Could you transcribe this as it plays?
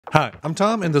Hi, I'm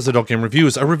Tom, and this is Adult Game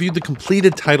Reviews. I reviewed the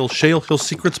completed title Shale Hill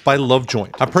Secrets by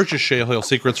Lovejoint. I purchased Shale Hill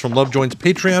Secrets from Lovejoint's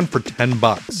Patreon for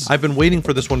 $10. I've been waiting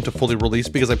for this one to fully release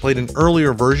because I played an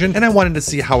earlier version and I wanted to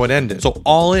see how it ended. So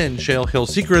all in, Shale Hill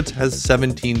Secrets has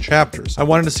 17 chapters. I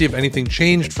wanted to see if anything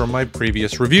changed from my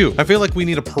previous review. I feel like we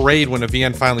need a parade when a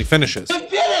VN finally finishes. You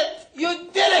did it! You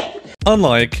did it!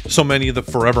 Unlike so many of the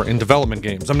forever in development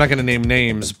games. I'm not going to name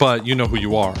names, but you know who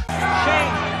you are.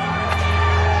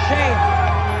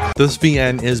 This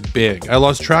VN is big. I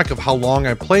lost track of how long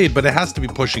I played, but it has to be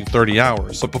pushing 30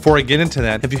 hours. But before I get into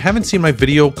that, if you haven't seen my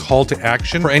video call to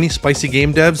action for any spicy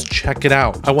game devs, check it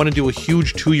out. I want to do a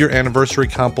huge 2-year anniversary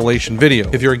compilation video.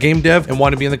 If you're a game dev and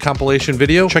want to be in the compilation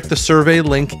video, check the survey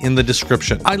link in the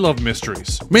description. I love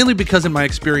mysteries, mainly because in my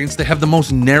experience, they have the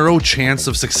most narrow chance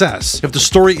of success. If the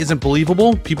story isn't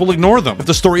believable, people ignore them. If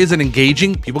the story isn't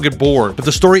engaging, people get bored. If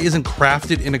the story isn't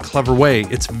crafted in a clever way,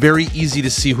 it's very easy to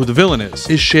see who the villain is.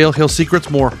 Is Shale Hill Secrets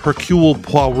more Hercule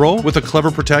Poirot with a clever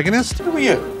protagonist? Who are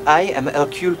you? I am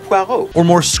Hercule Poirot. Or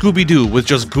more Scooby-Doo with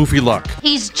just goofy luck?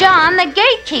 He's John the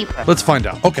Gatekeeper. Let's find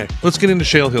out. Okay, let's get into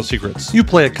Shale Hill Secrets. You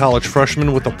play a college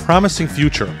freshman with a promising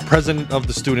future, president of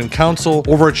the student council,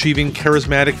 overachieving,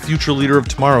 charismatic future leader of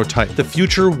tomorrow type. The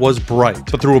future was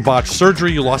bright, but through a botched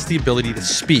surgery, you lost the ability to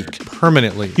speak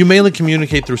permanently. You mainly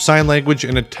communicate through sign language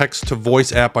and a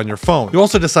text-to-voice app on your phone. You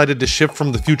also decided to shift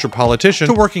from the future politician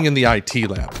to working in the IT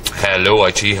lab. Hello,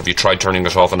 IT. Have you tried turning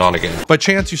it off and on again? By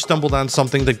chance, you stumbled on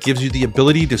something that gives you the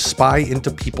ability to spy into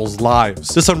people's lives.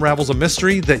 This unravels a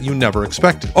mystery that you never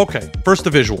expected. Okay, first the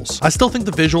visuals. I still think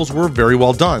the visuals were very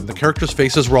well done. The characters'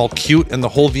 faces were all cute, and the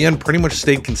whole VN pretty much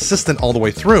stayed consistent all the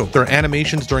way through. There are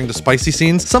animations during the spicy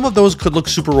scenes. Some of those could look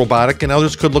super robotic, and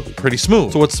others could look pretty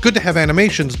smooth. So it's good to have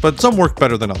animations, but some work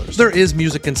better than others. There is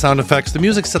music and sound effects. The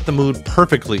music set the mood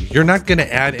perfectly. You're not going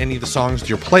to add any of the songs to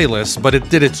your playlist, but it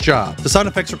did its job. The sound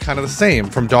effects are kind of the same,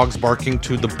 from dogs barking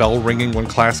to the bell ringing when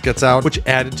class gets out, which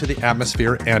added to the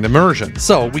atmosphere and immersion.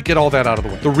 So we get all that out of the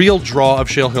way. The real draw of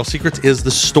Shale Hill Secrets is the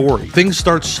story. Things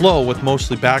start slow with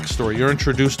mostly backstory. You're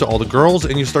introduced to all the girls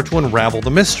and you start to unravel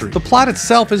the mystery. The plot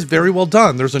itself is very well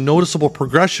done. There's a noticeable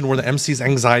progression where the MC's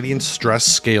anxiety and stress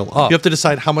scale up. You have to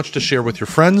decide how much to share with your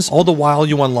friends, all the while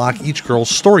you unlock each girl's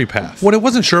story path. What I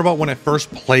wasn't sure about when I first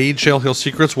played Shale Hill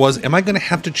Secrets was, am I going to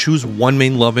have to choose one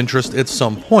main love interest at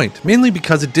some point? Mainly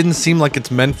because it didn't seem like it's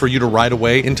meant for you to ride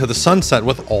away into the sunset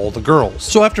with all the girls.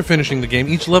 So after finishing the game,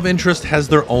 each love interest has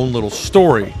their own little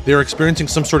story. They're experiencing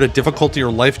some sort of difficulty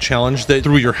or life challenge that,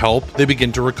 through your help, they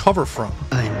begin to recover from.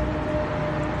 I'm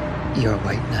your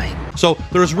white knight. So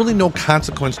there is really no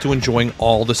consequence to enjoying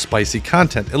all the spicy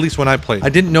content, at least when I played. I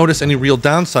didn't notice any real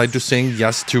downside to saying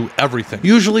yes to everything.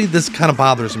 Usually this kind of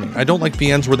bothers me. I don't like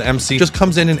VNs where the MC just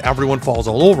comes in and everyone falls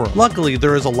all over him. Luckily,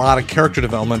 there is a lot of character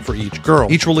development for each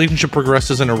girl. Each relationship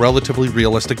progresses in a relatively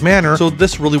realistic manner, so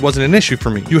this really wasn't an issue for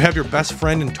me. You have your best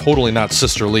friend and totally not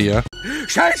Sister Leah.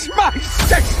 She's my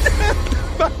sister!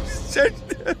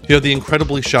 You have the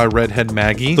incredibly shy redhead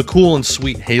Maggie, the cool and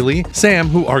sweet Haley, Sam,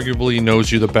 who arguably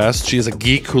knows you the best. She is a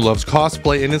geek who loves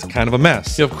cosplay and is kind of a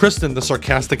mess. You have Kristen, the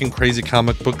sarcastic and crazy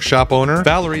comic book shop owner,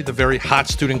 Valerie, the very hot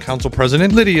student council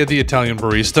president, Lydia, the Italian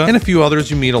barista, and a few others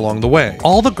you meet along the way.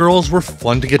 All the girls were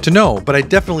fun to get to know, but I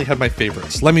definitely had my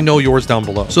favorites. Let me know yours down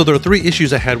below. So there are 3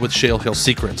 issues I had with Shale Hill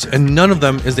Secrets, and none of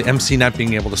them is the MC not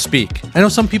being able to speak. I know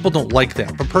some people don't like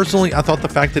that, but personally I thought the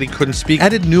fact that he couldn't speak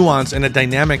added nuance and a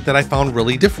dynamic that I found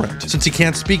really different. Since he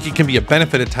can't speak, it can be a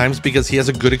benefit at times because he has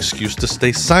a good excuse to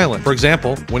stay silent. For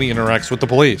example, when he interacts with the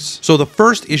police. So the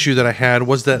first issue that I had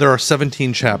was that there are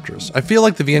 17 chapters. I feel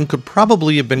like the VN could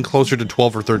probably have been closer to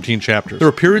 12 or 13 chapters. There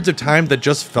were periods of time that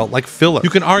just felt like filler. You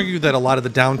can argue that a lot of the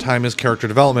downtime is character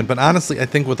development, but honestly, I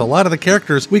think with a lot of the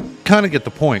characters, we kind of get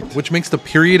the point, which makes the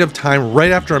period of time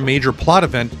right after a major plot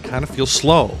event kind of feel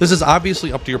slow. This is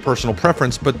obviously up to your personal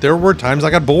preference, but there were times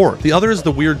I got bored. The other is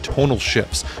the weird tonal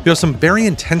shifts. You have some very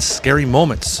intense, scary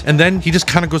moments, and then he just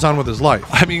kind of goes on with his life.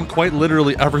 I mean, quite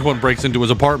literally everyone breaks into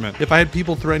his apartment. If I had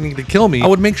people threatening to kill me, I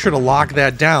would make sure to lock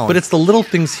that down, but it's the little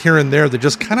things here and there that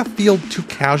just kind of feel too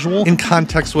casual in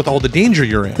context with all the danger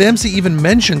you're in. The MC even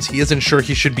mentions he isn't sure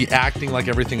he should be acting like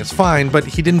everything is fine, but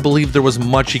he didn't believe there was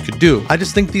much he could do. I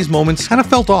just think these moments kind of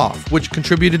felt off, which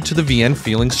contributed to the VN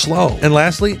feeling slow. And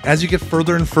lastly, as you get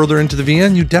further and further into the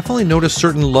VN, you definitely notice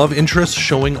certain love interests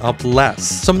showing up less.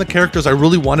 Some of the characters I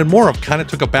really wanted more of, kind of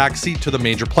took a backseat to the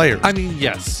major players. I mean,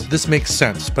 yes, this makes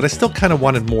sense, but I still kind of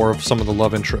wanted more of some of the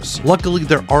love interests. Luckily,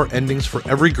 there are endings for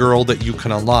every girl that you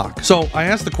can unlock. So I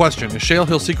asked the question, is Shale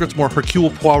Hill Secrets more Hercule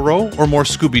Poirot or more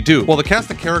Scooby-Doo? Well, the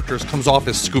cast of characters comes off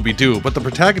as Scooby-Doo, but the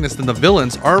protagonist and the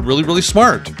villains are really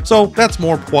smart. So that's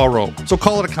more Poirot. So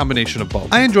call it a combination of both.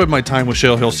 I enjoyed my time with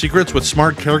Shale Hill Secrets with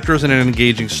smart characters and an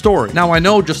engaging story. Now I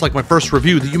know, just like my first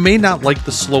review, that you may not like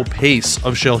the slow pace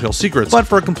of Shale Hill Secrets, but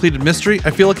for a completed mystery,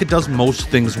 I feel like it does most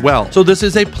things well. So this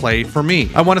is a play for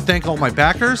me. I want to thank all my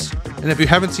backers, and if you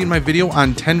haven't seen my video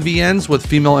on 10 VNs with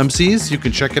female MCs, you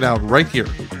can check it out right here.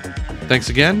 Thanks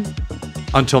again.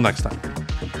 Until next time.